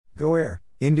GoAir,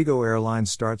 Indigo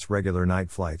Airlines starts regular night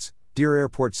flights. Deer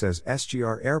Airport says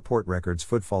SGR Airport records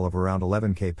footfall of around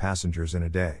 11,000 passengers in a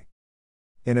day.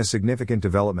 In a significant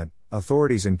development,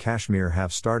 authorities in Kashmir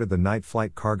have started the night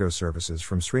flight cargo services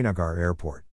from Srinagar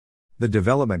Airport. The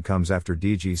development comes after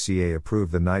DGCA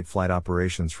approved the night flight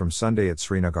operations from Sunday at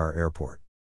Srinagar Airport.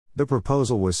 The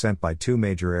proposal was sent by two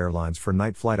major airlines for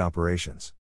night flight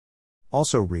operations.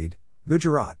 Also read,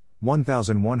 Gujarat,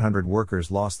 1,100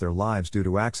 workers lost their lives due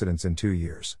to accidents in 2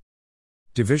 years.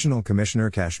 Divisional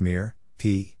Commissioner Kashmir,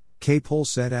 P. K. Pol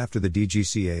said after the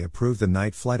DGCA approved the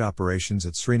night flight operations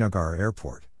at Srinagar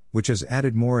Airport, which has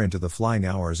added more into the flying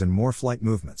hours and more flight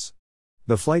movements.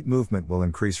 The flight movement will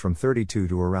increase from 32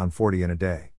 to around 40 in a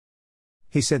day.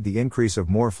 He said the increase of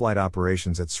more flight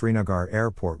operations at Srinagar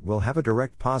Airport will have a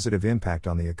direct positive impact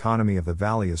on the economy of the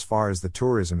valley as far as the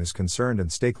tourism is concerned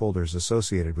and stakeholders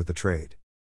associated with the trade.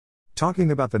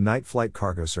 Talking about the night flight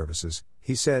cargo services,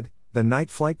 he said, the night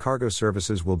flight cargo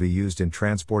services will be used in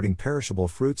transporting perishable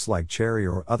fruits like cherry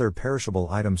or other perishable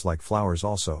items like flowers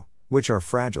also, which are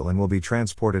fragile and will be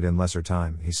transported in lesser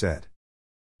time, he said.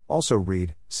 Also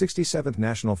read, 67th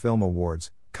National Film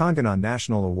Awards, Kangana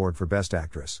National Award for Best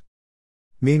Actress.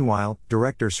 Meanwhile,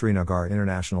 Director Srinagar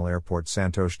International Airport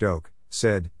Santosh Doke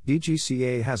said,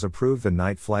 DGCA has approved the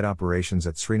night flight operations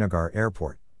at Srinagar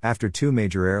Airport, after two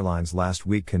major airlines last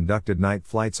week conducted night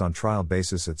flights on trial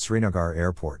basis at Srinagar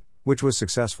Airport, which was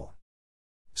successful.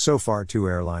 So far, two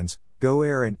airlines,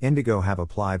 GoAir and Indigo, have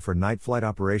applied for night flight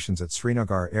operations at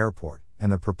Srinagar Airport,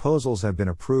 and the proposals have been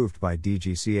approved by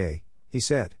DGCA, he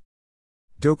said.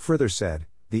 Doke further said,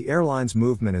 the airline's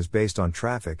movement is based on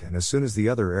traffic, and as soon as the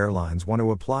other airlines want to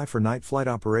apply for night flight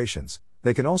operations,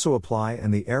 they can also apply,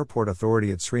 and the airport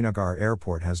authority at Srinagar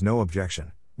Airport has no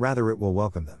objection, rather it will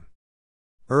welcome them.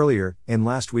 Earlier, in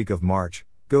last week of March,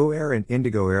 GoAir and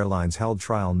Indigo Airlines held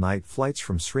trial night flights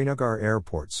from Srinagar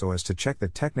Airport so as to check the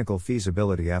technical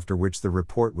feasibility, after which the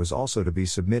report was also to be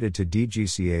submitted to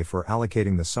DGCA for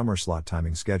allocating the summer slot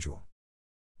timing schedule.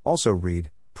 Also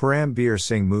read, Parambir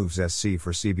Singh moves SC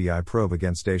for CBI probe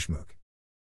against Deshmukh.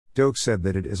 Doke said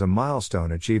that it is a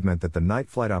milestone achievement that the night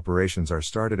flight operations are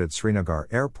started at Srinagar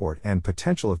Airport and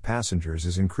potential of passengers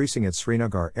is increasing at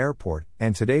Srinagar Airport,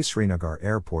 and today Srinagar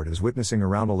Airport is witnessing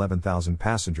around 11,000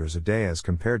 passengers a day as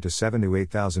compared to 7,000 to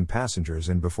 8,000 passengers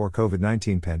in before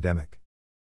COVID-19 pandemic.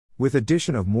 With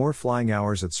addition of more flying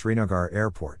hours at Srinagar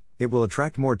Airport, it will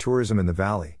attract more tourism in the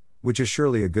valley, which is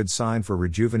surely a good sign for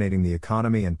rejuvenating the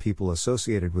economy and people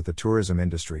associated with the tourism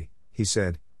industry, he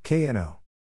said, KNO.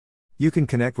 You can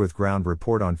connect with Ground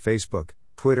Report on Facebook,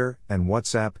 Twitter, and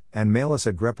WhatsApp, and mail us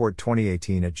at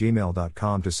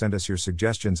greport2018@gmail.com to send us your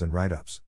suggestions and write-ups.